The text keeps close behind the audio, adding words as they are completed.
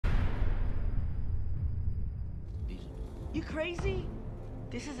You crazy?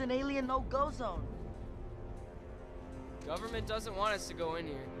 This is an alien no-go zone. Government doesn't want us to go in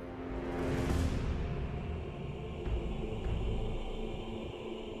here.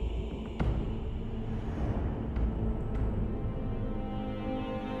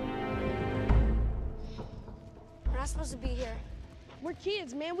 We're not supposed to be here. We're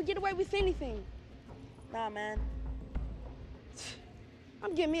kids, man. We get away with anything. Nah, man.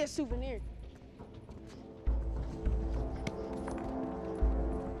 I'm getting me a souvenir.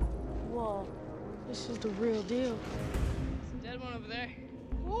 Whoa, this is the real deal. There's a dead one over there.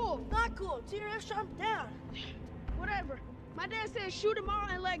 Cool. Not cool. TRF shot him down. Whatever. My dad said shoot them all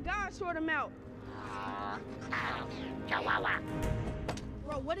and let God sort them out.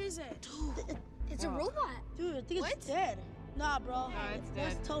 Bro, what is it? Dude, it's a robot. Dude, I think it's dead. Nah, bro. it's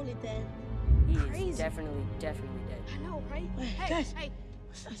dead. It's totally dead. He's Crazy. definitely dead. I know, right? Hey, guys. Hey.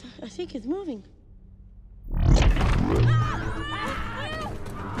 I think it's moving.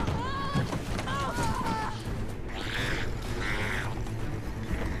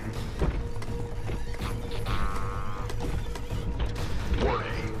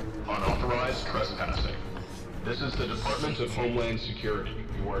 Warning, unauthorized trespassing. This is the Department of Homeland Security.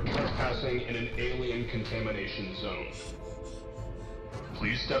 You are trespassing in an alien contamination zone.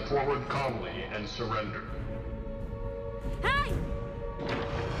 Please step forward calmly and surrender. Hey!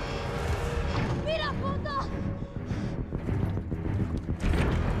 Mira, puto!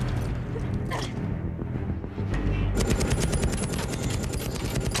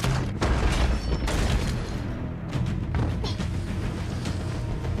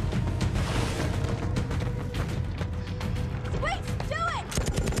 Wait, do it!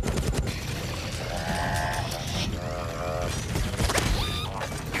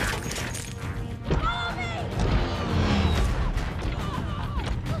 Follow me!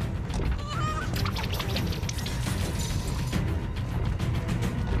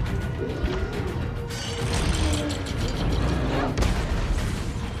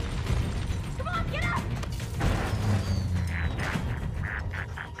 Come on, get up!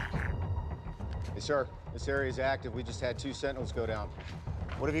 Hey, sir, this area is active. We just had 2 sentinels go down.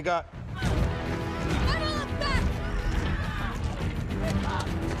 What have you got? I don't look back!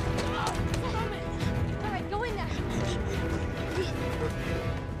 All right, go in there.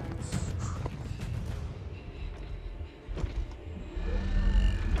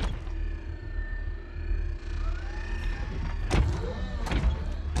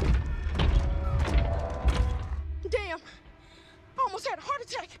 Damn. I almost had a heart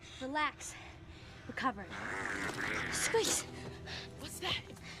attack. Relax. We're covered. Squeeze. What's that?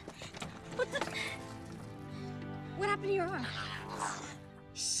 What the? What happened to your arm?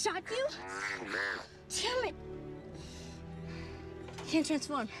 Shot you? Damn it! Can't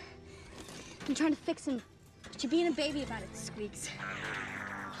transform. I'm trying to fix him, but you're being a baby about it, Squeaks.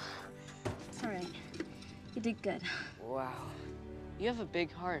 It's all right. You did good. Wow. You have a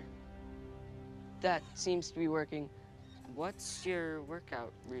big heart. That seems to be working. What's your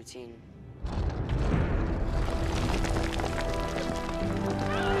workout routine?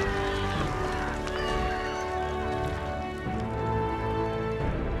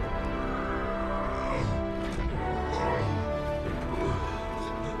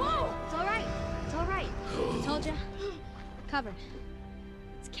 Whoa! It's all right. It's all right. Told ya. Covered.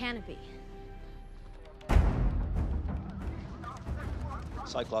 It's canopy.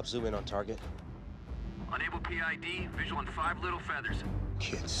 Cyclops, zoom in on target. Unable PID, visual on 5 little feathers.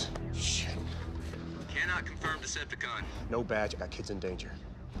 Kids. Shit. Cannot confirm Decepticon. No badge. I got kids in danger.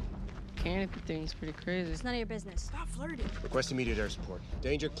 Canopy thing's pretty crazy. It's none of your business. Stop flirting. Request immediate air support.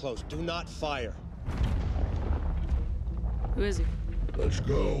 Danger close. Do not fire. Who is he? Let's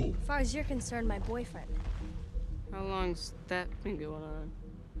go. As far as you're concerned, my boyfriend. How long's that been going on?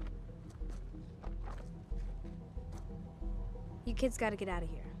 You kids gotta get out of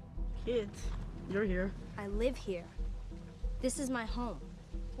here. Kids, you're here. I live here. This is my home.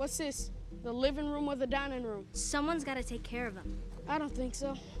 What's this? The living room or the dining room? Someone's gotta take care of them. I don't think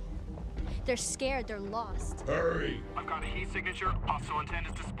so. They're scared, they're lost. Hurry. I've got a heat signature. Hostile intent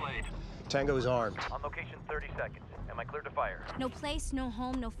is displayed. Tango is armed. On location 30 seconds. Am I clear to fire? No place, no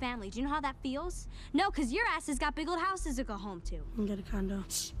home, no family. Do you know how that feels? No, because your ass has got big old houses to go home to. You get a condo.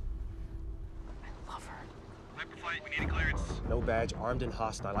 Love her. Hyperflight, we need a clearance. No badge. Armed and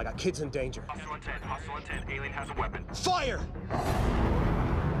hostile. I got kids in danger. Hostile intent. Hostile intent. Alien has a weapon. Fire!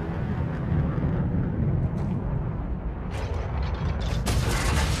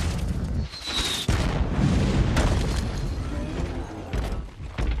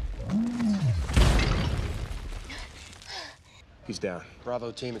 He's down.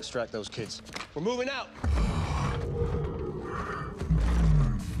 Bravo team, extract those kids. We're moving out!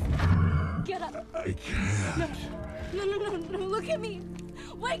 I can't. No, look at me.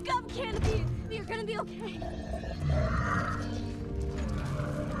 Wake up, Canopy. You're gonna be okay.